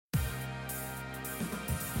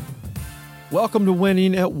Welcome to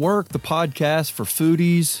Winning at Work, the podcast for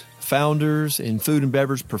foodies, founders, and food and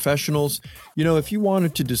beverage professionals. You know, if you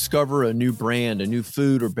wanted to discover a new brand, a new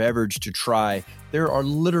food or beverage to try, there are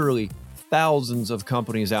literally thousands of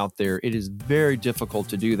companies out there. It is very difficult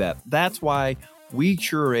to do that. That's why we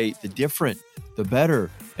curate the different, the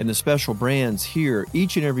better, and the special brands here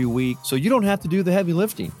each and every week, so you don't have to do the heavy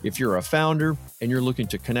lifting. If you're a founder and you're looking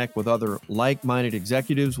to connect with other like-minded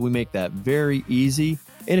executives, we make that very easy.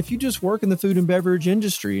 And if you just work in the food and beverage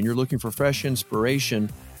industry and you're looking for fresh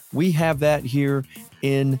inspiration, we have that here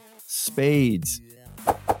in spades.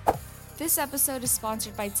 This episode is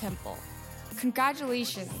sponsored by Temple.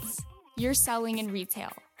 Congratulations, you're selling in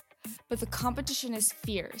retail. But the competition is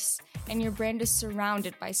fierce and your brand is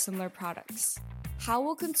surrounded by similar products. How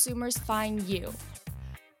will consumers find you?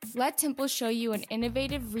 Let Temple show you an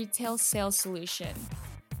innovative retail sales solution.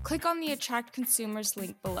 Click on the Attract Consumers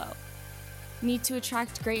link below. Need to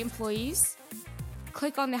attract great employees?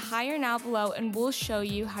 Click on the Hire Now below and we'll show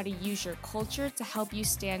you how to use your culture to help you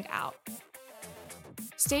stand out.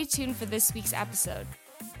 Stay tuned for this week's episode.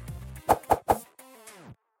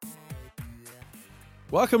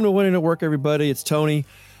 Welcome to Winning at Work, everybody. It's Tony.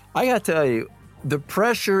 I got to tell you, the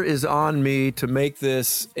pressure is on me to make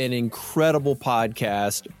this an incredible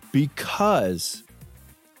podcast because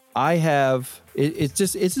I have, it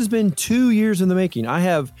has been 2 years in the making. I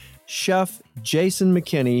have Chef Jason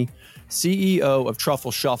McKinney, CEO of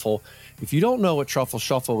Truffle Shuffle. If you don't know what Truffle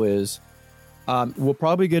Shuffle is, we'll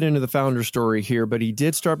probably get into the founder story here, but he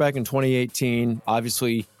did start back in 2018.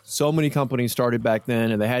 Obviously, so many companies started back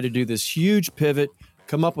then, and they had to do this huge pivot,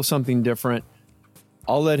 come up with something different.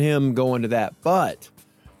 I'll let him go into that. But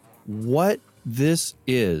what this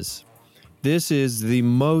is the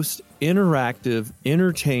most interactive,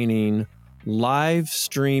 entertaining, live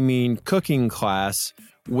streaming cooking class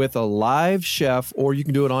with a live chef, or you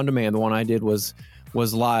can do it on demand. The one I did was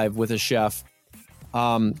live with a chef.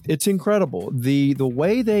 It's incredible. The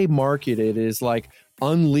way they market it is like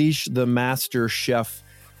unleash the master chef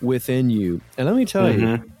within you. And let me tell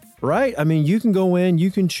you, right? I mean, you can go in, you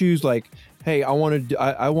can choose like, hey, I want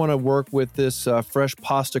to work with this fresh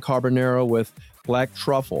pasta carbonara with black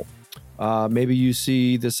truffle. Maybe you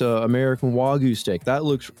see this American Wagyu steak. That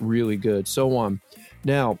looks really good. So on.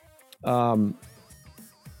 Now,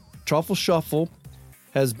 Truffle Shuffle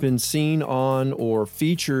has been seen on or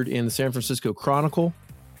featured in the San Francisco Chronicle,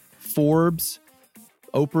 Forbes,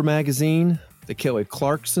 Oprah Magazine, The Kelly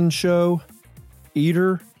Clarkson Show,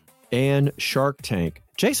 Eater, and Shark Tank.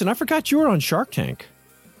 Jason, I forgot you were on Shark Tank.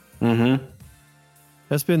 Mm-hmm.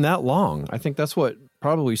 That's been that long. I think that's what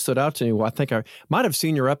probably stood out to me. Well, I think I might have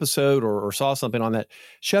seen your episode or saw something on that.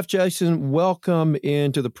 Chef Jason, welcome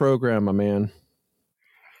into the program, my man.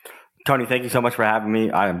 Tony, thank you so much for having me.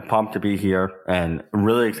 I am pumped to be here and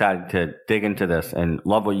really excited to dig into this and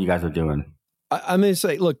love what you guys are doing. I'm going to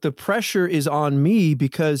say, look, the pressure is on me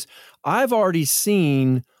because I've already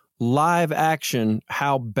seen live action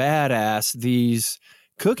how badass these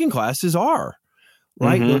cooking classes are,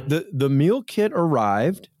 right? Mm-hmm. The meal kit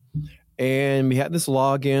arrived and we had this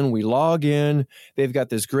login. We log in. They've got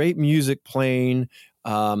this great music playing.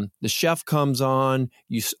 The chef comes on,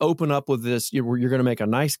 you open up with this, you're going to make a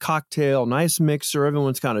nice cocktail, nice mixer.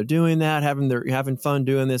 Everyone's kind of doing that, having fun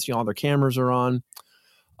doing this. You know, all their cameras are on.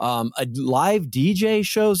 A live DJ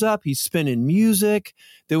shows up. He's spinning music.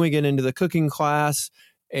 Then we get into the cooking class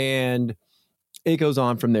and it goes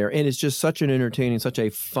on from there. And it's just such an entertaining, such a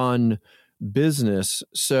fun business.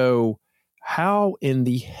 So how in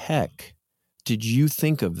the heck did you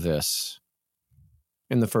think of this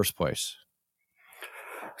in the first place?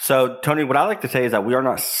 So, Tony, what I like to say is that we are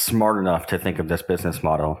not smart enough to think of this business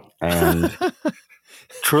model. And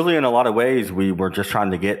truly, in a lot of ways, we were just trying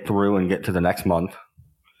to get through and get to the next month.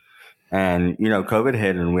 And, you know, COVID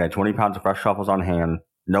hit and we had 20 pounds of fresh truffles on hand,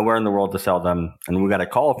 nowhere in the world to sell them. And we got a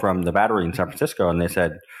call from the Battery in San Francisco and they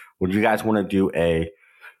said, would you guys want to do a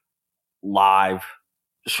live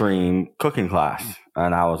stream cooking class?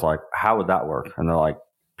 And I was like, how would that work? And they're like,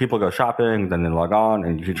 people go shopping, then they log on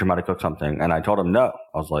and you teach them how to cook something. And I told them no.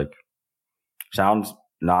 I was like, sounds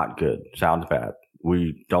not good. Sounds bad.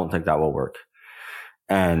 We don't think that will work.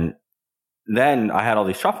 And then I had all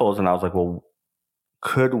these truffles and I was like, well,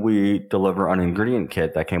 could we deliver an ingredient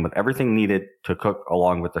kit that came with everything needed to cook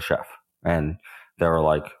along with the chef? And they were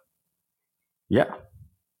like, yeah,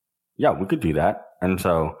 we could do that. And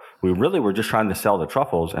so we really were just trying to sell the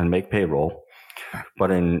truffles and make payroll. But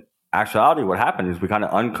in actuality, what happened is we kind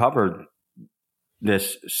of uncovered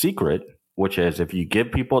this secret, which is if you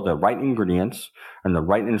give people the right ingredients and the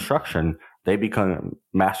right instruction, they become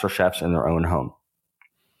master chefs in their own home.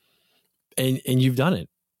 And you've done it.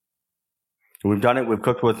 We've done it. We've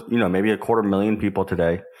cooked with, maybe 250,000 people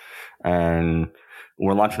today. And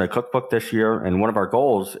we're launching a cookbook this year. And one of our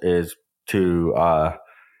goals is to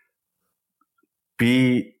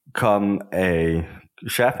become a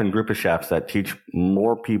chef and group of chefs that teach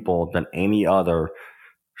more people than any other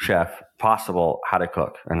chef possible how to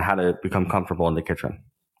cook and how to become comfortable in the kitchen.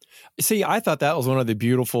 See, I thought that was one of the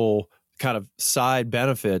beautiful kind of side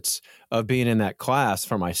benefits of being in that class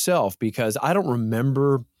for myself, because I don't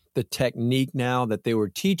remember the technique now that they were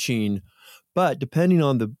teaching, but depending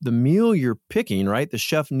on the meal you're picking, right, the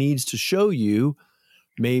chef needs to show you,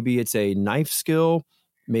 maybe it's a knife skill,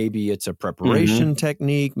 maybe it's a preparation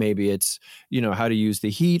technique, maybe it's, how to use the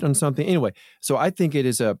heat on something. Anyway, so I think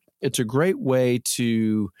it's a great way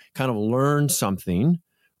to kind of learn something,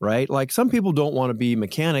 right? Like some people don't want to be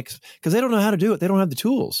mechanics because they don't know how to do it. They don't have the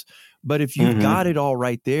tools. But if you've got it all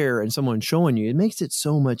right there and someone's showing you, it makes it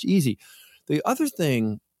so much easy. The other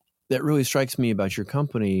thing that really strikes me about your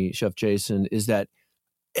company, Chef Jason, is that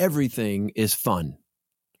everything is fun.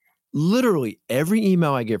 Literally every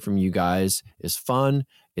email I get from you guys is fun.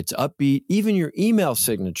 It's upbeat. Even your email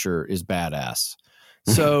signature is badass.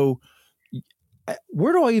 So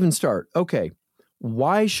where do I even start? Okay.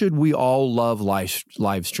 Why should we all love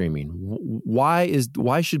live streaming?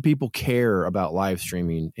 Why should people care about live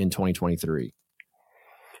streaming in 2023?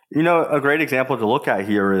 A great example to look at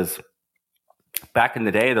here is back in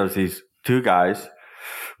the day, there was these two guys.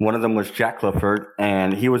 One of them was Jack Clifford,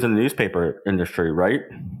 and he was in the newspaper industry, right?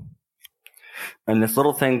 And this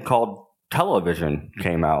little thing called television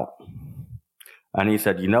came out. And he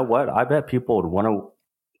said, you know what? I bet people would want to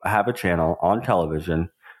have a channel on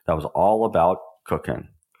television that was all about cooking,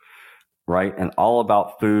 right? And all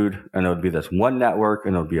about food. And it would be this one network,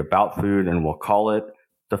 and it would be about food, and we'll call it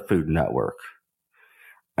the Food Network.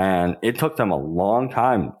 And it took them a long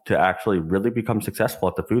time to actually really become successful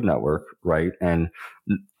at the Food Network, right? And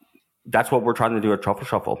that's what we're trying to do at Truffle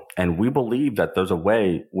Shuffle. And we believe that there's a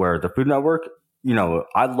way where the Food Network,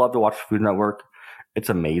 I love to watch the Food Network. It's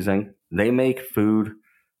amazing. They make food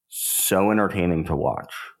so entertaining to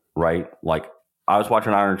watch, right? Like I was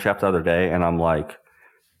watching Iron Chef the other day, and I'm like,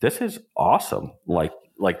 this is awesome. Like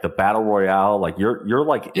the battle royale, like you're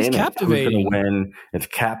like it's in captivating. It. Who's going to win? It's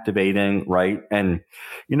captivating, right? And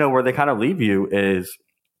where they kind of leave you is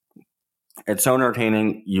it's so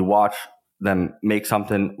entertaining. You watch them make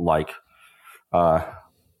something like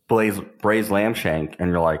braised lamb shank, and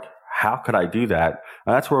you're like, how could I do that?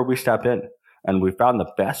 And that's where we step in. And we found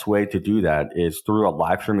the best way to do that is through a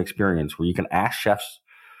live stream experience where you can ask chefs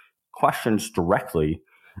questions directly.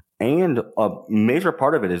 And a major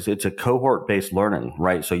part of it is it's a cohort-based learning,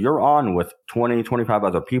 right? So you're on with 20, 25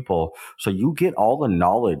 other people. So you get all the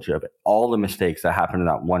knowledge of it, all the mistakes that happen in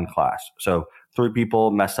that one class. So 3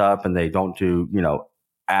 people mess up and they don't do,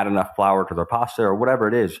 add enough flour to their pasta or whatever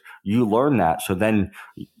it is. You learn that. So then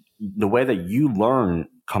the way that you learn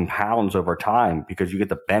compounds over time because you get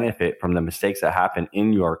the benefit from the mistakes that happen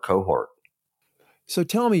in your cohort. So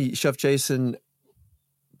tell me, Chef Jason,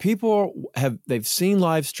 they've seen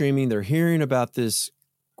live streaming, they're hearing about this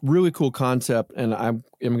really cool concept, and I'm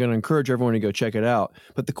going to encourage everyone to go check it out.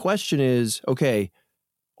 But the question is, okay,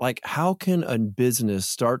 like how can a business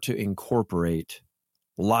start to incorporate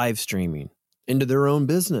live streaming into their own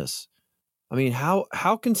business? I mean, how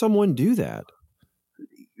can someone do that?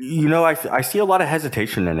 I see a lot of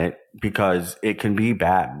hesitation in it because it can be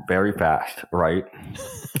bad very fast, right?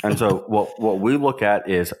 And so what we look at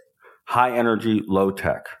is high energy, low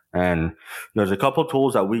tech. And there's a couple of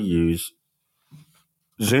tools that we use.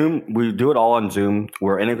 Zoom, we do it all on Zoom.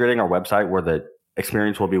 We're integrating our website where the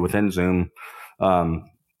experience will be within Zoom. And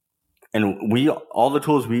all the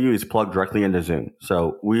tools we use plug directly into Zoom.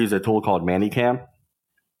 So we use a tool called ManyCam.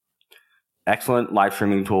 Excellent live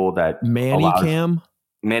streaming tool that ManyCam?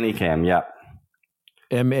 ManyCam, yeah.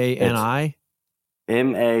 MANI?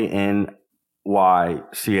 MANYCAM.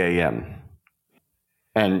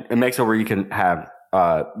 And it makes it where you can have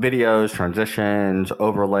videos, transitions,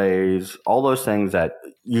 overlays, all those things that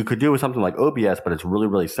you could do with something like OBS, but it's really,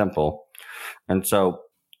 really simple. And so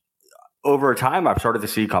over time, I've started to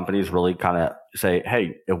see companies really kind of say,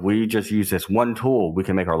 hey, if we just use this one tool, we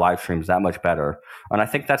can make our live streams that much better. And I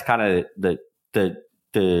think that's kind of the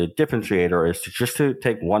differentiator is to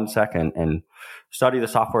take 1 second and study the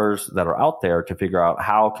softwares that are out there to figure out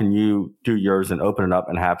how can you do yours and open it up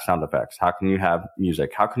and have sound effects? How can you have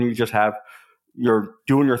music? How can you just have you're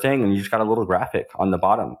doing your thing and you just got a little graphic on the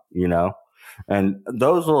bottom, And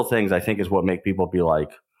those little things I think is what make people be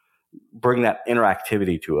like, bring that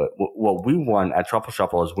interactivity to it. What we want at Truffle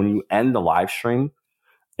Shuffle is when you end the live stream,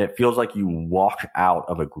 it feels like you walked out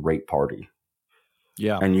of a great party.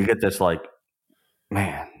 Yeah. And you get this like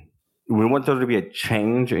man, we want there to be a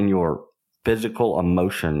change in your physical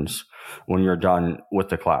emotions when you're done with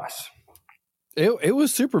the class. It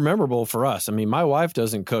was super memorable for us. I mean, my wife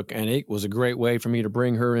doesn't cook, and it was a great way for me to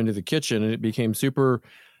bring her into the kitchen, and it became super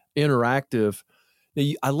interactive.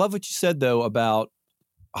 I love what you said, though, about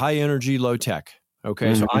high energy, low tech.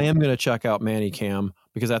 Okay, so I am going to check out McKinney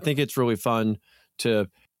because I think it's really fun to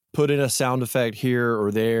put in a sound effect here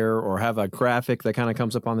or there or have a graphic that kind of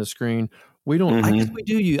comes up on the screen. We don't, I guess we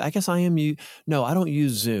do use, I guess I am, no, I don't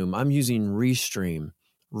use Zoom. I'm using Restream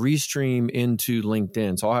into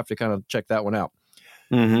LinkedIn. So I'll have to kind of check that one out.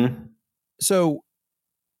 So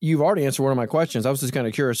you've already answered one of my questions. I was just kind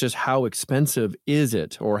of curious, just how expensive is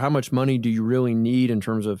it, or how much money do you really need in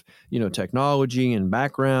terms of, technology and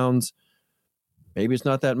backgrounds? Maybe it's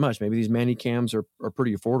not that much. Maybe these ManyCams are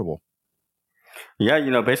pretty affordable.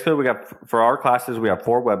 Yeah, basically we got, for our classes, we have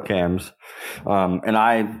 4 webcams. And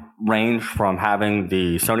I range from having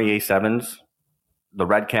the Sony A7s, the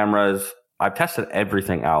red cameras. I've tested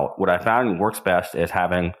everything out. What I found works best is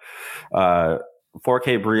having 4K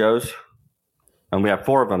Brios. And we have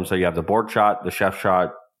 4 of them. So you have the board shot, the chef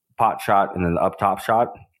shot, pot shot, and then the up top shot.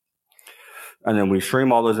 And then we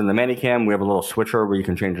stream all those in the ManyCam. We have a little switcher where you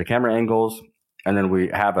can change the camera angles. And then we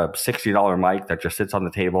have a $60 mic that just sits on the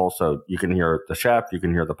table. So you can hear the chef, you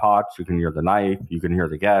can hear the pots, you can hear the knife, you can hear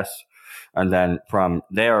the guests. And then from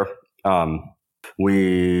there,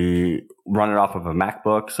 we run it off of a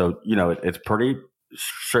MacBook. So, it's pretty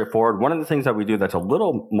straightforward. One of the things that we do that's a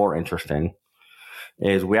little more interesting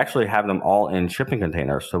is we actually have them all in shipping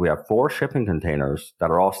containers. So we have 4 shipping containers that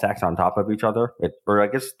are all stacked on top of each other, or I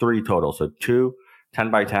guess 3 total. So 2 10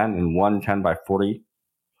 by 10 and 1 10 by 40.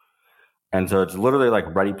 And so it's literally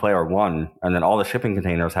like Ready Player One. And then all the shipping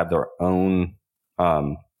containers have their own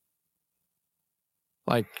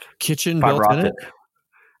like kitchen built in it?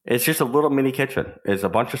 It's just a little mini kitchen. It's a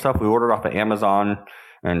bunch of stuff we ordered off of Amazon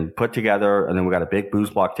and put together. And then we got a big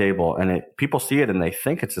booze block table. And people see it and they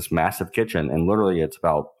think it's this massive kitchen. And literally it's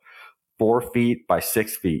about 4 feet by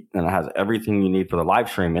 6 feet. And it has everything you need for the live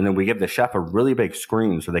stream. And then we give the chef a really big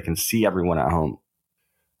screen so they can see everyone at home.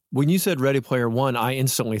 When you said Ready Player One, I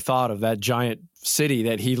instantly thought of that giant city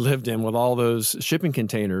that he lived in with all those shipping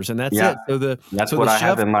containers, and that's it. So that's what I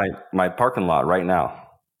have in my parking lot right now.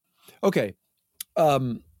 Okay,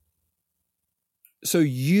 so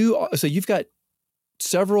you've got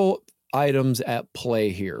several items at play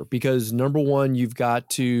here because number one, you've got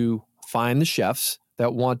to find the chefs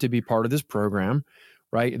that want to be part of this program,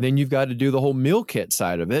 right? And then you've got to do the whole meal kit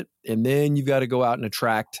side of it, and then you've got to go out and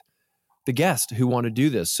attract the guests who want to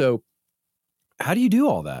do this. So how do you do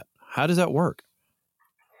all that? How does that work?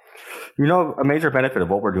 A major benefit of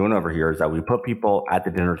what we're doing over here is that we put people at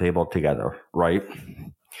the dinner table together, right?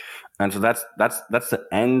 And so that's the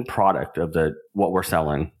end product of what we're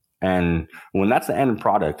selling. And when that's the end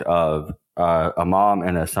product of a mom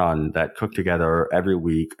and a son that cook together every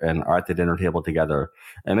week and are at the dinner table together,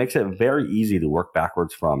 it makes it very easy to work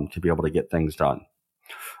backwards from to be able to get things done.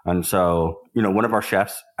 And so, one of our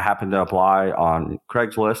chefs happened to apply on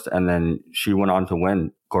Craigslist, and then she went on to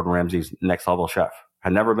win Gordon Ramsay's Next Level Chef.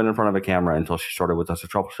 Had never been in front of a camera until she started with us at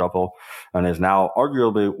Truffle Shuffle, and is now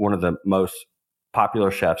arguably one of the most popular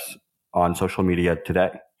chefs on social media today.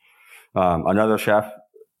 Another chef,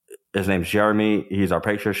 his name's Jeremy. He's our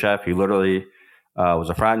pastry chef. He literally was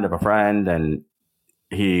a friend of a friend, and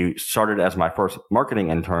he started as my first marketing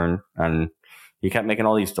intern, and he kept making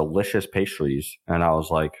all these delicious pastries. And I was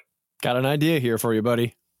like, got an idea here for you,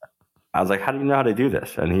 buddy. I was like, how do you know how to do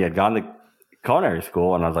this? And he had gone to culinary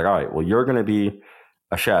school. And I was like, all right, well, you're going to be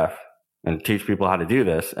a chef and teach people how to do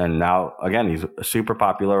this. And now, again, he's super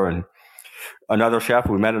popular. And another chef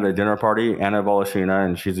we met at a dinner party, Anna Voloshyna,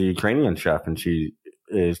 and she's a Ukrainian chef. And she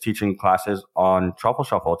is teaching classes on Truffle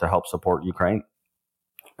Shuffle to help support Ukraine.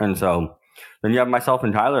 And so then you have myself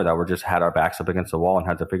and Tyler that were just had our backs up against the wall and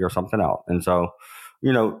had to figure something out. And so,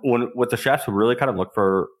 with the chefs, we really kind of look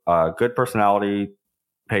for good personality,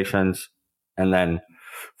 patience. And then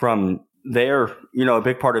from there, a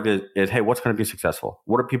big part of it is, hey, what's going to be successful?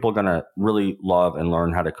 What are people going to really love and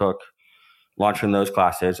learn how to cook? Launching those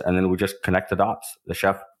classes. And then we just connect the dots. The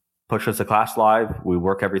chef pushes the class live. We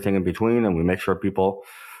work everything in between, and we make sure people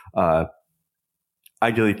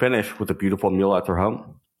ideally finish with a beautiful meal at their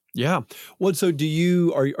home. Yeah. Well, so are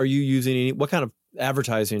you using what kind of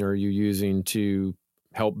advertising are you using to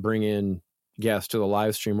help bring in guests to the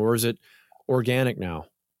live stream, or is it organic now?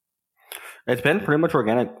 It's been pretty much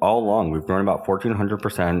organic all along. We've grown about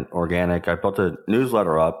 1,400% organic. I built a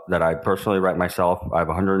newsletter up that I personally write myself. I have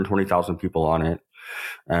 120,000 people on it.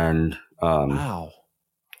 And wow.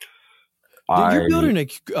 You're building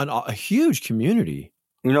a huge community.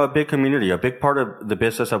 A big community. A big part of the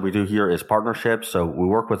business that we do here is partnerships. So we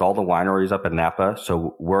work with all the wineries up in Napa.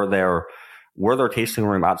 So we're their tasting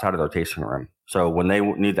room outside of their tasting room. So when they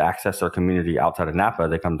need to access their community outside of Napa,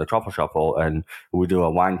 they come to Truffle Shuffle and we do a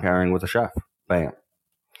wine pairing with a chef. Bam.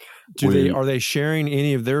 Are they sharing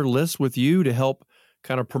any of their lists with you to help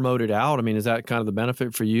kind of promote it out? I mean, is that kind of the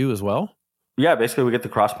benefit for you as well? Yeah, basically we get to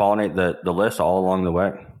cross-pollinate the list all along the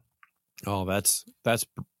way. Oh, that's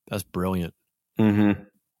brilliant. Mm-hmm.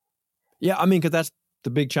 Yeah, I mean, because that's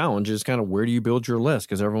the big challenge is kind of where do you build your list?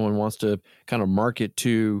 Because everyone wants to kind of market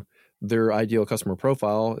to their ideal customer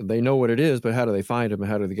profile. They know what it is, but how do they find them?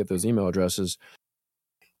 And how do they get those email addresses?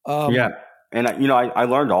 Yeah. And, I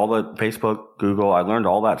learned all the Facebook, Google, I learned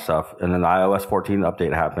all that stuff. And then the iOS 14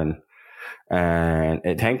 update happened and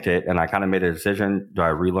it tanked it. And I kind of made a decision. Do I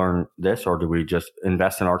relearn this or do we just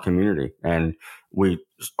invest in our community? And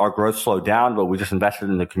our growth slowed down, but we just invested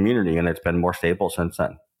in the community and it's been more stable since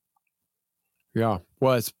then. Yeah.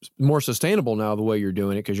 Well, it's more sustainable now the way you're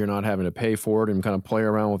doing it because you're not having to pay for it and kind of play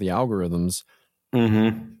around with the algorithms.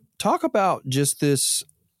 Mm-hmm. Talk about just this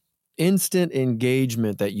instant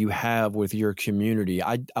engagement that you have with your community.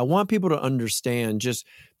 I want people to understand just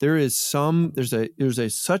there's such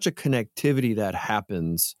a connectivity that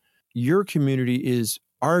happens. Your community is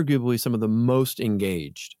arguably some of the most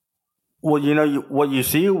engaged. Well, what you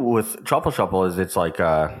see with Truffle Shuffle is it's like,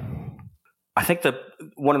 I think that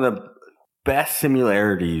one of the best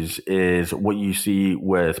similarities is what you see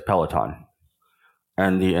with Peloton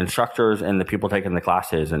and the instructors and the people taking the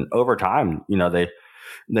classes. And over time,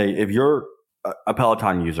 if you're a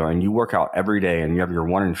Peloton user and you work out every day and you have your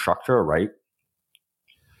one instructor, right?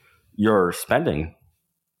 You're spending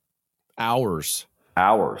hours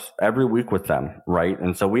every week with them, right?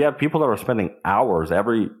 And so we have people that are spending hours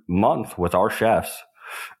every month with our chefs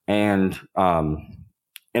and,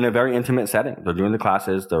 in a very intimate setting. They're doing the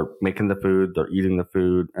classes, they're making the food, they're eating the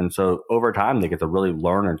food. And so over time, they get to really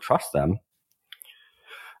learn and trust them.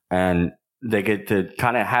 And they get to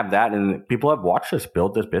kind of have that. And people have watched us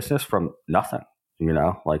build this business from nothing,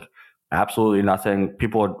 like absolutely nothing.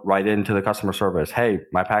 People would write into the customer service, hey,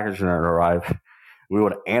 my package didn't arrive. We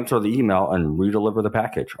would answer the email and redeliver the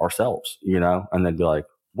package ourselves, and then be like,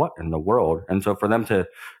 what in the world? And so for them to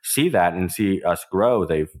see that and see us grow,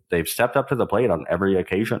 they've stepped up to the plate on every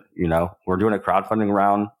occasion. We're doing a crowdfunding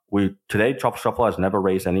round. Today Truffle Shuffle has never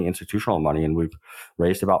raised any institutional money, and we've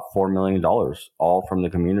raised about $4 million, all from the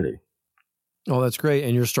community. Oh, that's great.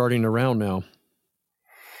 And you're starting a round now.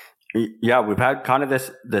 Yeah, we've had kind of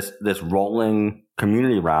this rolling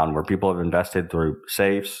community round where people have invested through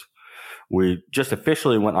safes. We just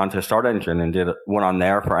officially went on to Start Engine and did one on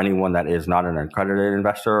there for anyone that is not an accredited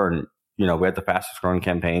investor. And, we had the fastest growing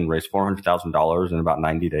campaign, raised $400,000 in about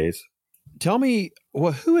 90 days. Tell me,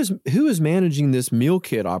 who is managing this meal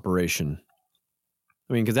kit operation?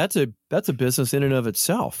 I mean, because that's a business in and of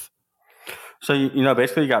itself. So,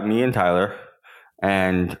 basically you got me and Tyler.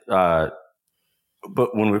 And, but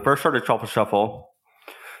when we first started Truffle Shuffle,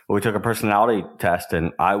 we took a personality test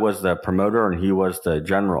and I was the promoter and he was the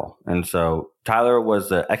general. And so Tyler was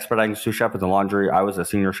the expediting sous chef at the laundry. I was the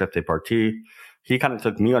senior chef de partie. He kind of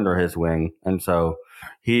took me under his wing. And so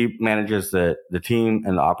he manages the team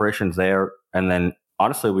and the operations there. And then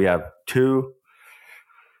honestly, we've gotten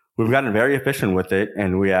very efficient with it.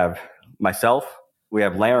 And we have myself, we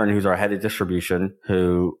have Laren, who's our head of distribution,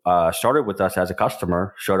 who started with us as a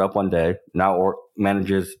customer, showed up one day, now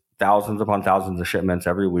manages thousands upon thousands of shipments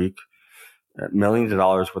every week, millions of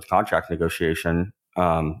dollars with contract negotiation.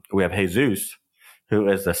 We have Jesus, who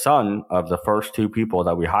is the son of the first two people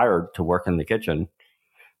that we hired to work in the kitchen.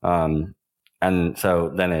 And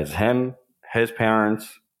so then it's him, his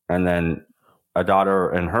parents, and then a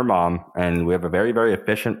daughter and her mom. And we have a very, very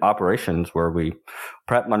efficient operations where we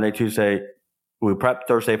prep Monday, Tuesday. We prep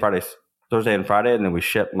Thursday and Friday, and then we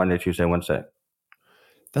ship Monday, Tuesday, Wednesday.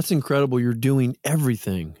 That's incredible. You're doing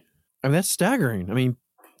everything. I mean, that's staggering. I mean,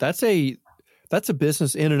 that's a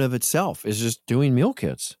business in and of itself, is just doing meal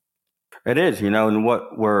kits. It is, and what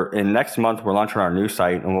next month, we're launching our new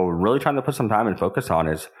site. And what we're really trying to put some time and focus on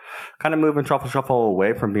is kind of moving Truffle Shuffle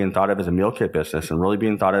away from being thought of as a meal kit business and really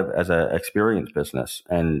being thought of as an experience business.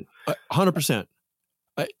 And 100%.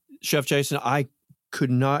 Chef Jason, I could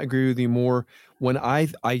not agree with you more. When I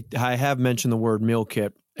have mentioned the word meal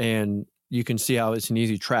kit, and you can see how it's an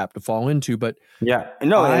easy trap to fall into, but yeah,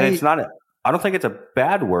 no, and it's not. I don't think it's a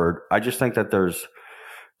bad word. I just think that there's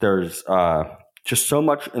just so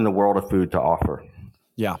much in the world of food to offer.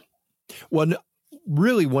 Yeah. Well,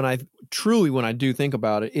 really, when I do think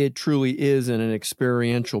about it, it truly is an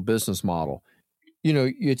experiential business model.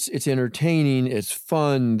 it's entertaining, it's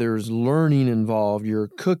fun, there's learning involved, you're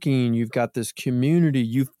cooking, you've got this community,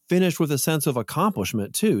 you've finished with a sense of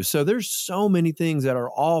accomplishment too. So there's so many things that are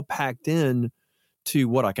all packed in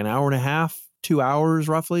to like an hour and a half, 2 hours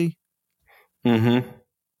roughly. Mm-hmm.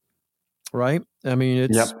 Right? I mean,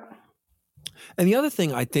 it's... Yep. And the other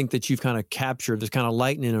thing I think that you've kind of captured, this kind of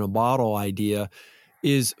lightning in a bottle idea,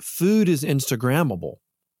 is food is Instagrammable.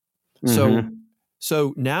 Mm-hmm.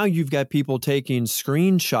 So now you've got people taking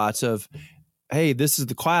screenshots of, hey, this is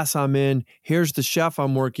the class I'm in, here's the chef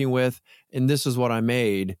I'm working with, and this is what I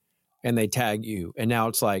made, and they tag you. And now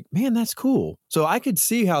it's like, man, that's cool. So I could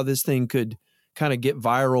see how this thing could kind of get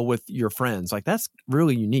viral with your friends. Like, that's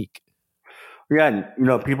really unique. Yeah,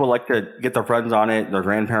 and people like to get their friends on it, their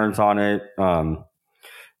grandparents on it,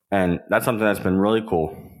 and that's something that's been really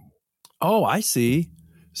cool. Oh, I see.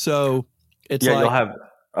 So it's you'll have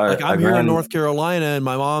I'm here in North Carolina and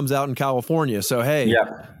my mom's out in California. So, hey,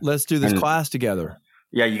 let's do this class together.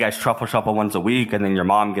 Yeah, you guys truffle shuffle once a week, and then your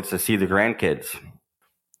mom gets to see the grandkids.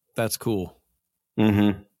 That's cool.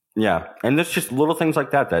 Mm-hmm. Yeah, and there's just little things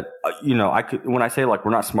like that I could, when I say like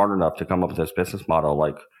we're not smart enough to come up with this business model,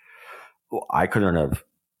 like I couldn't have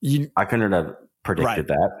predicted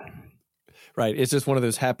that. Right. It's just one of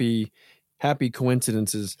those happy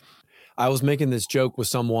coincidences. I was making this joke with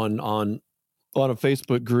someone on a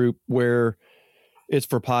Facebook group where it's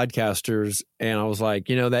for podcasters. And I was like,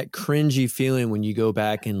 that cringy feeling when you go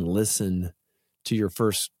back and listen to your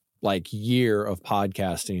first year of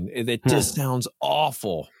podcasting, it just sounds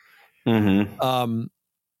awful. Mm-hmm.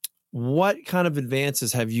 What kind of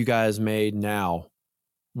advances have you guys made now?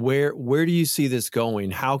 Where do you see this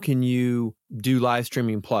going? How can you do live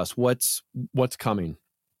streaming plus? What's coming?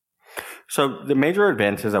 So the major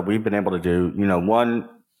advances that we've been able to do, one,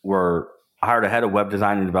 we're hired a head of web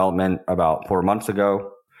design and development about 4 months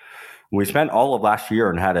ago. We spent all of last year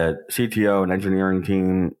and had a CTO and engineering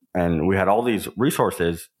team, and we had all these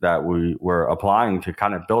resources that we were applying to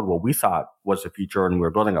kind of build what we thought was the future, and we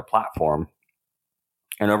were building a platform.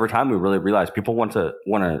 And over time, we really realized people want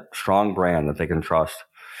a strong brand that they can trust.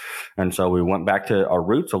 And so we went back to our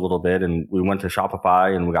roots a little bit, and we went to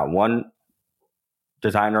Shopify, and we got one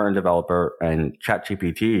designer and developer and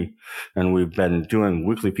ChatGPT. And we've been doing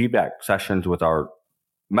weekly feedback sessions with our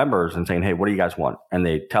members and saying, hey, what do you guys want? And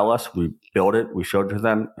they tell us, we build it, we show it to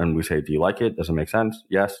them, and we say, do you like it? Does it make sense?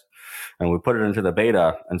 Yes. And we put it into the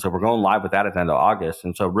beta. And so we're going live with that at the end of August.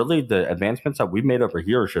 And so really the advancements that we've made over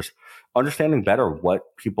here is just understanding better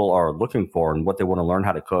what people are looking for and what they want to learn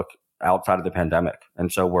how to cook outside of the pandemic.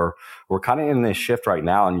 And so we're kind of in this shift right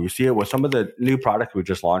now, and you see it with some of the new products we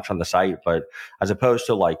just launched on the site. But as opposed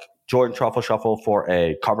to join Truffle Shuffle for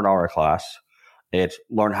a carbonara class, it's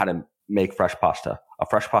learn how to make fresh pasta, a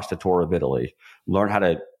fresh pasta tour of Italy, learn how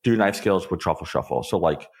to do knife skills with Truffle Shuffle. So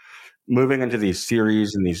moving into these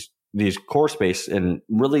series and these course based, and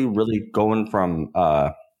really, really going from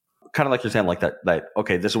kind of like you're saying, like that,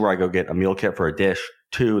 okay, this is where I go get a meal kit for a dish,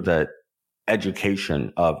 to the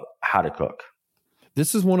education of how to cook.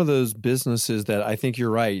 This is one of those businesses that I think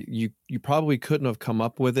you're right. You probably couldn't have come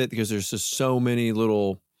up with it because there's just so many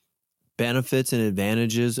little benefits and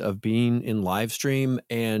advantages of being in live stream,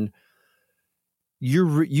 and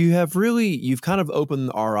you've kind of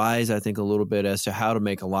opened our eyes, I think, a little bit as to how to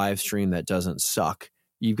make a live stream that doesn't suck.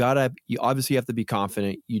 You obviously have to be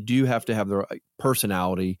confident. You do have to have the right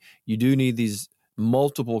personality. You do need these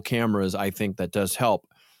multiple cameras. I think that does help.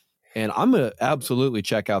 And I'm going to absolutely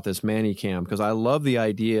check out this ManyCam because I love the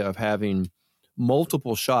idea of having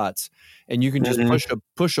multiple shots, and you can just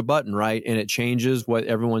push a button, right? And it changes what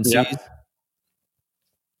everyone sees.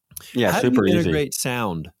 Yeah, how super do you easy. integrate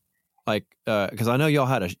sound? Because I know y'all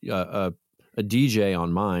had a DJ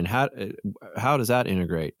on mine. How does that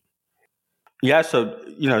integrate? Yeah, so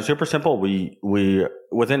super simple. We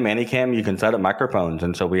within ManyCam you can set up microphones,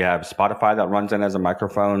 and so we have Spotify that runs in as a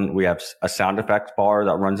microphone. We have a sound effects bar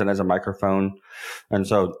that runs in as a microphone, and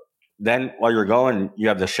so then while you're going, you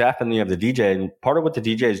have the chef and you have the DJ. And part of what the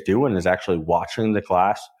DJ is doing is actually watching the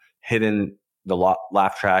class, hitting the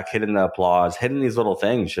laugh track, hitting the applause, hitting these little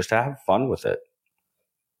things just to have fun with it.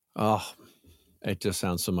 Oh, it just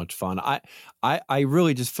sounds so much fun. I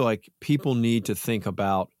really just feel like people need to think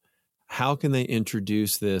about how can they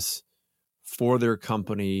introduce this for their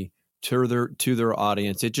company to their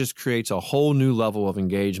audience. It just creates a whole new level of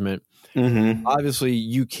engagement. Mm-hmm. Obviously,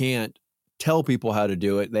 you can't tell people how to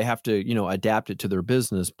do it. They have to, adapt it to their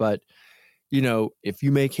business. But, if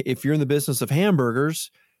you're in the business of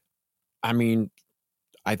hamburgers, I mean,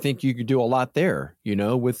 I think you could do a lot there,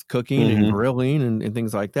 with cooking and grilling and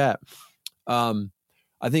things like that.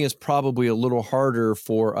 I think it's probably a little harder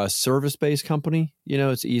for a service-based company.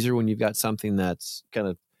 It's easier when you've got something that's kind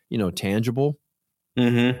of, tangible.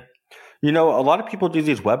 Mm-hmm. A lot of people do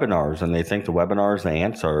these webinars and they think the webinar is the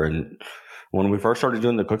answer. And when we first started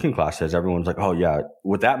doing the cooking classes, everyone's like, oh, yeah,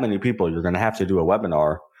 with that many people, you're going to have to do a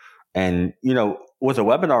webinar. And, with a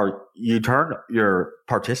webinar, you turn your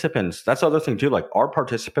participants. That's the other thing, too. Like, our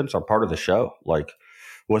participants are part of the show. Like,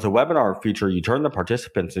 with a webinar feature, you turn the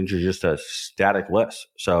participants into just a static list.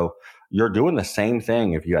 So you're doing the same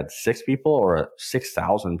thing if you had 6 people or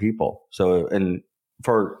 6,000 people. So, and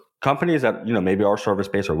for companies that, maybe are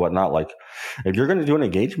service-based or whatnot, like if you're going to do an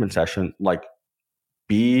engagement session, like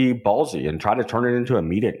be ballsy and try to turn it into a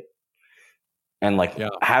meeting and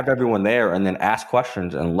have everyone there and then ask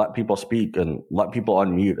questions and let people speak and let people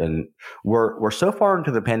unmute. And we're so far into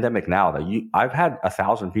the pandemic now that I've had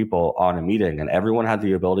 1,000 people on a meeting and everyone had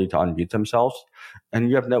the ability to unmute themselves and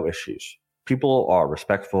you have no issues. People are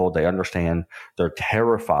respectful. They understand. They're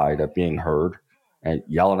terrified of being heard and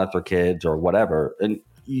yelling at their kids or whatever. And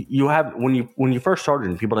you have, when you first started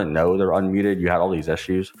and people didn't know they're unmuted, you had all these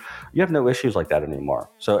issues. You have no issues like that anymore.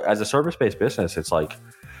 So as a service-based business, it's like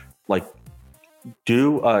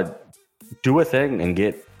do a thing and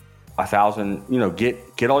get 1,000,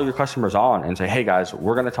 get all your customers on and say, hey guys,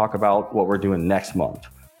 we're going to talk about what we're doing next month.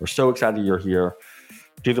 We're so excited you're here.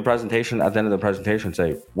 Do the presentation. At the end of the presentation,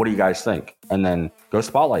 say, what do you guys think? And then go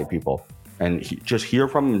spotlight people and just hear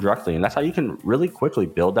from them directly. And that's how you can really quickly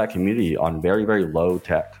build that community on very, very low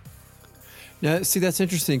tech. Now, see, that's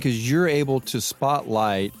interesting because you're able to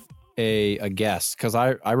spotlight a guest. Because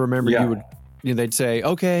I remember you would, they'd say,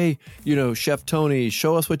 okay, Chef Tony,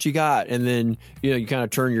 show us what you got. And then, you kind of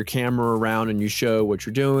turn your camera around and you show what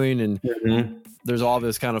you're doing. And there's all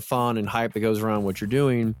this kind of fun and hype that goes around what you're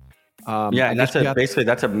doing. And that's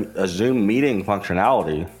a Zoom meeting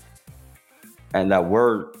functionality and that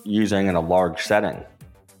we're using in a large setting.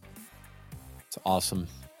 It's awesome.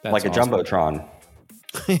 That's like a Jumbotron.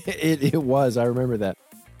 It was. I remember that.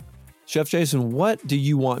 Chef Jason, what do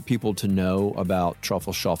you want people to know about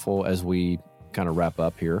Truffle Shuffle as we kind of wrap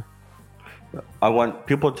up here? I want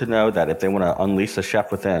people to know that if they want to unleash the chef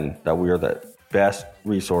within, that we are the best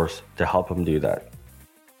resource to help them do that.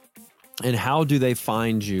 And how do they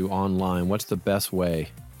find you online? What's the best way?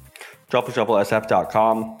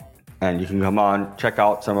 TruffleShuffleSF.com, and you can come on, check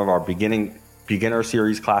out some of our beginner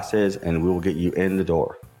series classes, and we will get you in the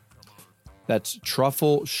door. That's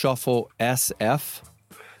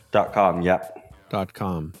TruffleShuffleSF.com. Yep.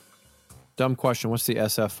 .com. Dumb question. What's the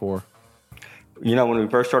SF for? When we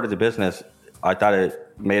first started the business, I thought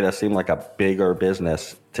it made us seem like a bigger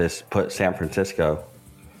business to put San Francisco.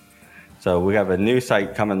 So we have a new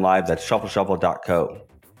site coming live that's truffleshuffle.co.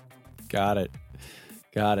 Got it.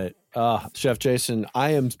 Chef Jason,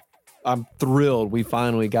 I'm thrilled we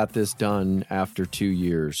finally got this done after 2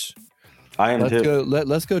 years. I am too.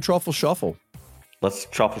 Let's go Truffle Shuffle. Let's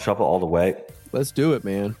Truffle Shuffle all the way. Let's do it,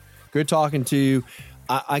 man. Good talking to you.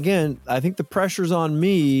 I think the pressure's on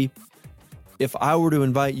me if I were to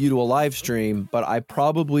invite you to a live stream, but I'm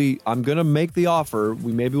going to make the offer.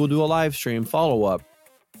 Maybe we'll do a live stream follow-up.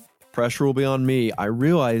 Pressure will be on me. I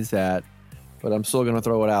realize that, but I'm still going to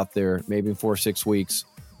throw it out there. Maybe in 4 or 6 weeks,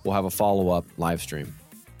 we'll have a follow-up live stream.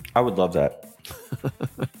 I would love that.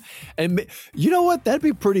 And you know what? That'd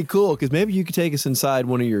be pretty cool because maybe you could take us inside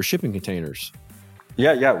one of your shipping containers.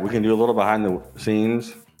 Yeah. We can do a little behind the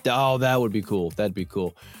scenes. Oh, that would be cool. That'd be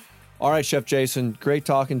cool. All right, Chef Jason, great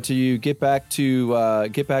talking to you. Get back to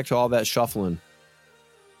all that shuffling.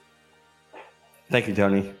 Thank you,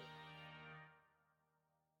 Tony.